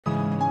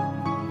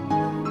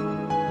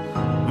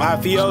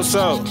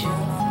Mafioso.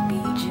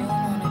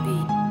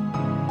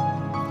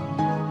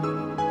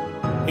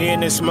 Me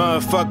and this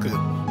motherfucker.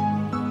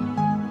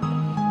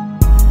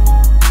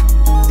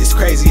 It's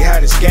crazy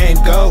how this game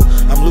go.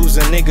 I'm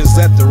losing niggas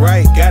left to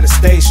right, gotta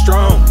stay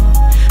strong.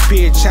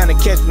 Peer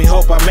tryna catch me,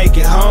 hope I make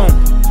it home.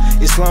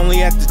 It's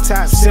lonely at the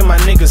top, send my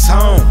niggas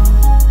home.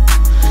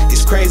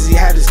 It's crazy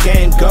how this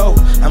game go.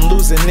 I'm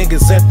losing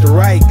niggas left to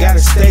right,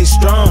 gotta stay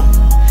strong.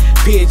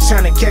 Peer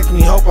tryna catch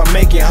me, hope I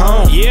make it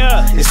home.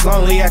 Yeah, it's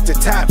lonely at the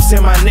top,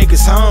 send my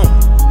niggas home.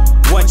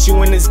 Once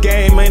you in this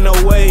game, ain't no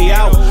way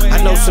out.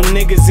 I know some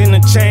niggas in the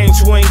change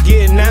who ain't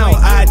getting out.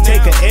 I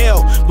take a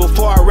L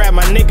before I rap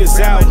my niggas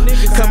out.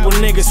 Couple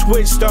niggas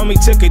switched on me,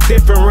 took a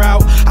different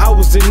route. I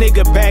was the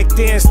nigga back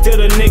then, still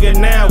the nigga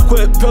now.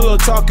 Quit pillow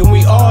talking,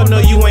 we all know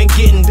you ain't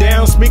getting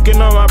down.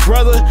 Speaking on my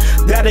brother,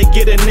 that'll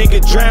get a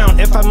nigga drowned.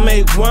 If I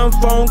make one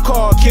phone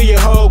call, kill your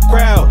whole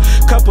crowd.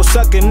 Couple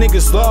sucking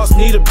niggas lost,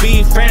 need to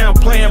be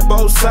found. Playing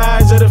both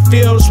sides of the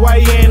fields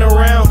while you ain't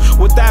around.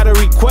 Without a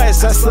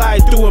request, I slide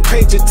through and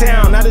page your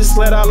town. I just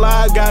let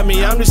Allah got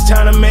me, I'm just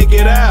trying to make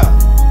it out.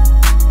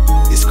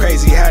 It's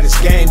crazy how this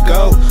game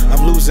go.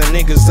 I'm losing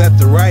niggas left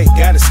to right,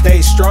 gotta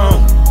stay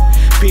strong.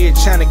 Peer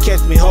trying to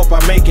catch me, hope I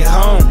make it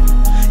home.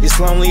 It's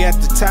lonely at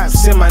the top,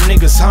 send my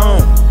niggas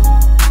home.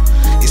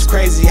 It's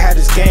crazy how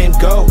this game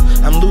go.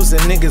 I'm losing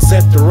niggas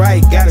left to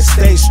right, gotta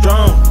stay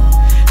strong.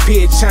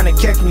 Peer trying to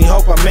catch me,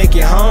 hope I make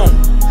it home.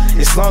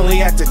 It's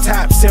lonely at the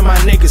top, send my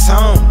niggas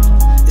home.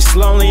 It's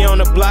lonely on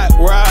the block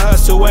where I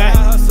hustle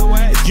at.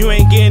 If you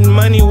ain't getting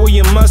money, where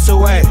your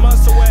muscle at?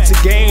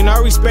 To gain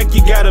all respect,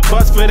 you gotta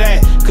bust for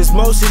that. Cause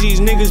most of these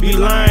niggas be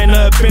lying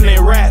up in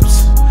their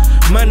raps.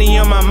 Money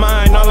on my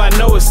mind, all I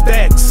know is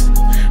stacks.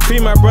 Free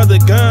my brother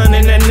gun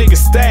and that nigga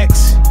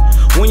stacks.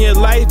 When your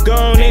life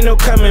gone, ain't no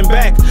coming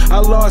back. I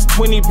lost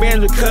 20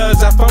 bands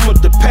because I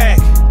fumbled the pack.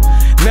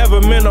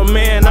 Never mental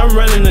man, I'm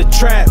running the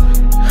trap.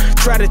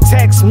 Try to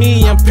text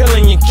me, I'm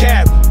peeling your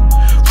cap.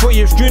 For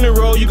your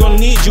funeral, you gon'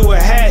 need you a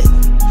hat.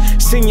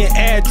 Send your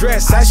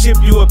address, I ship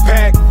you a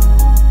pack.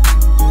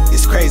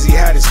 It's crazy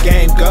how this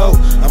game go.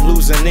 I'm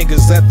losing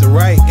niggas left to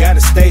right, gotta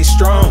stay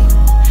strong.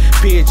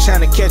 Peer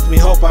tryna catch me,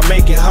 hope I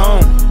make it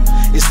home.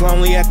 It's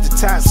lonely at the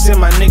top, send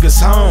my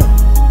niggas home.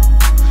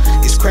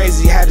 It's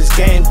crazy how this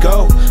game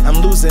go.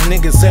 I'm losing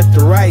niggas left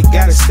to right,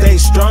 gotta stay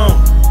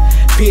strong.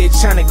 Peer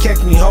tryna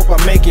catch me, hope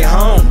I make it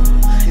home.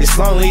 It's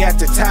lonely at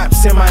the top,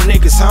 send my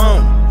niggas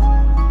home.